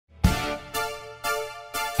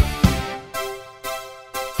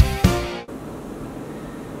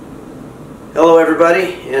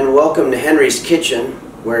everybody, and welcome to Henry's Kitchen,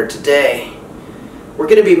 where today we're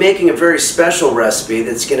going to be making a very special recipe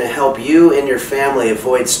that's going to help you and your family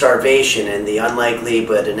avoid starvation in the unlikely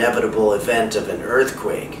but inevitable event of an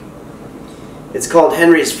earthquake. It's called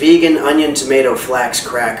Henry's Vegan Onion Tomato Flax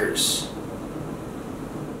Crackers.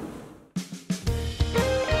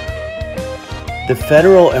 The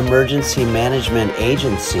Federal Emergency Management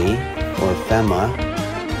Agency, or FEMA,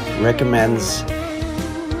 recommends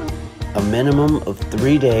a minimum of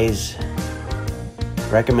 3 days,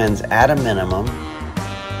 recommends at a minimum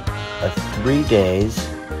of 3 days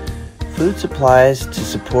food supplies to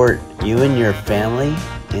support you and your family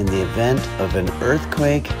in the event of an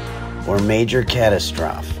earthquake or major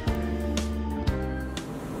catastrophe.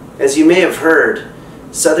 As you may have heard,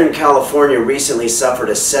 Southern California recently suffered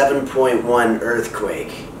a 7.1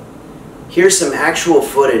 earthquake. Here's some actual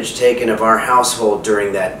footage taken of our household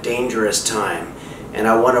during that dangerous time. And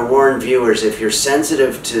I want to warn viewers, if you're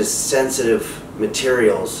sensitive to sensitive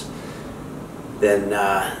materials, then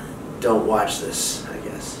don't watch this, I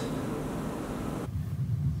guess.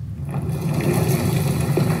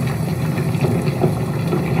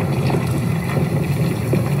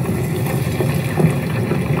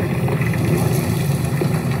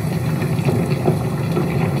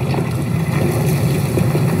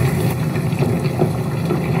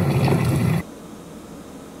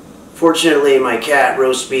 Fortunately, my cat,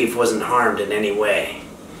 Roast Beef, wasn't harmed in any way.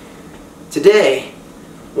 Today,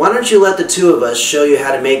 why don't you let the two of us show you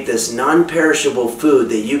how to make this non-perishable food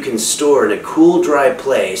that you can store in a cool, dry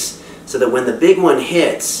place so that when the big one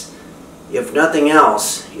hits, if nothing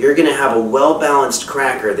else, you're going to have a well-balanced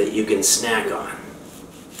cracker that you can snack on.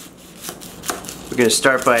 We're going to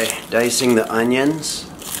start by dicing the onions,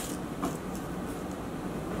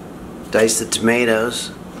 dice the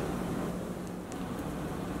tomatoes,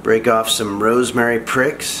 break off some rosemary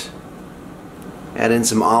pricks, add in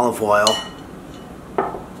some olive oil,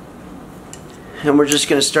 and we're just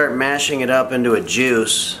going to start mashing it up into a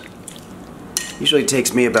juice. Usually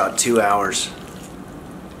takes me about 2 hours.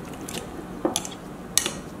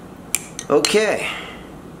 Okay,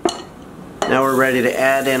 now we're ready to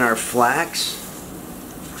add in our flax.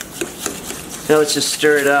 Now let's just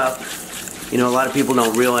stir it up. You know, a lot of people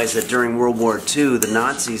don't realize that during World War II, the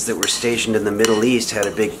Nazis that were stationed in the Middle East had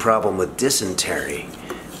a big problem with dysentery.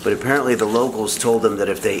 But apparently the locals told them that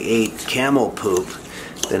if they ate camel poop,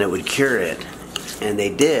 then it would cure it. And they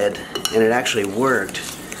did, and it actually worked.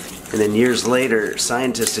 And then years later,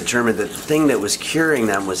 scientists determined that the thing that was curing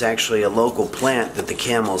them was actually a local plant that the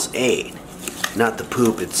camels ate, not the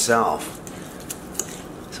poop itself.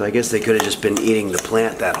 So I guess they could have just been eating the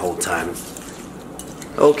plant that whole time.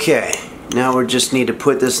 Okay. Now we just need to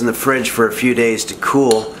put this in the fridge for a few days to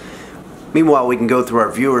cool. Meanwhile, we can go through our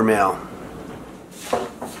viewer mail.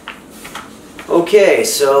 Okay,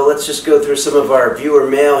 so let's just go through some of our viewer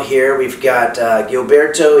mail here. We've got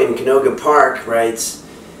Gilberto in Canoga Park writes,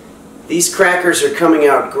 "These crackers are coming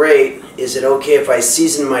out great. Is it okay if I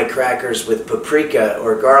season my crackers with paprika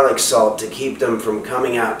or garlic salt to keep them from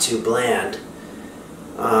coming out too bland?"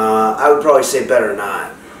 I would probably say better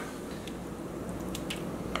not.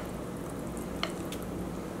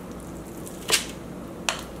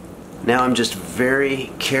 Now I'm just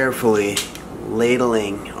very carefully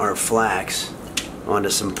ladling our flax onto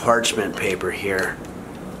some parchment paper here.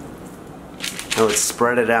 Now let's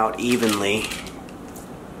spread it out evenly.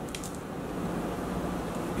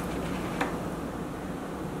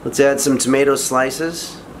 Let's add some tomato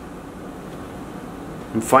slices.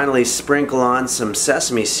 And finally sprinkle on some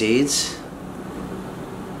sesame seeds.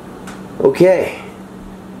 Okay,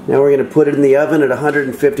 now we're going to put it in the oven at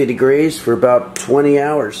 150 degrees for about 20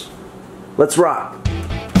 hours. Let's rock.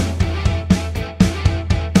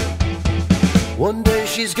 One day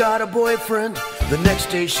she's got a boyfriend, the next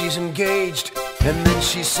day she's engaged, and then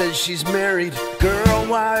she says she's married. Girl,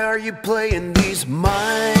 why are you playing these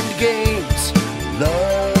mind games?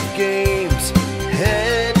 Love games,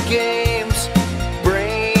 head games,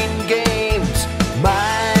 brain games,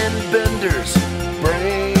 mind benders,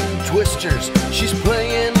 brain twisters. She's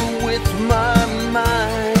playing with my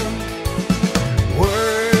mind.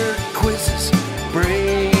 Word quizzes,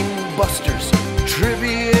 brain busters,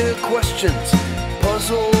 trivia questions,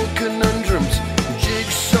 puzzle conundrums,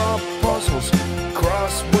 jigsaw puzzles,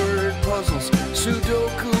 crossword puzzles,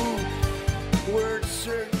 Sudoku, word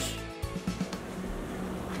search.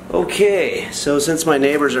 Okay, so since my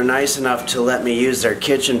neighbors are nice enough to let me use their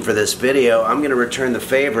kitchen for this video, I'm going to return the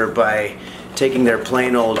favor by taking their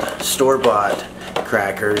plain old store-bought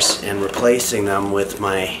crackers and replacing them with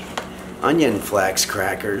my onion flax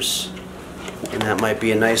crackers. And that might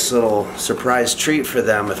be a nice little surprise treat for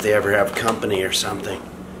them if they ever have company or something.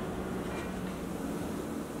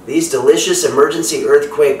 These delicious emergency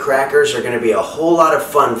earthquake crackers are going to be a whole lot of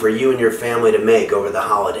fun for you and your family to make over the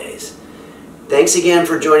holidays. Thanks again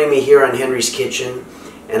for joining me here on Henry's Kitchen.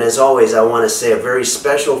 And as always, I want to say a very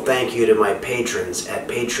special thank you to my patrons at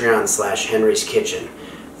Patreon/Henry's Kitchen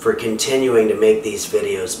for continuing to make these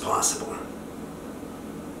videos possible.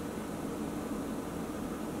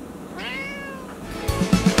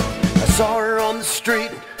 I saw her on the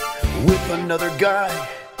street with another guy.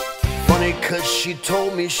 Funny, 'cause she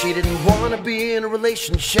told me she didn't want to be in a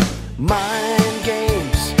relationship. Mind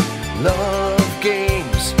games, love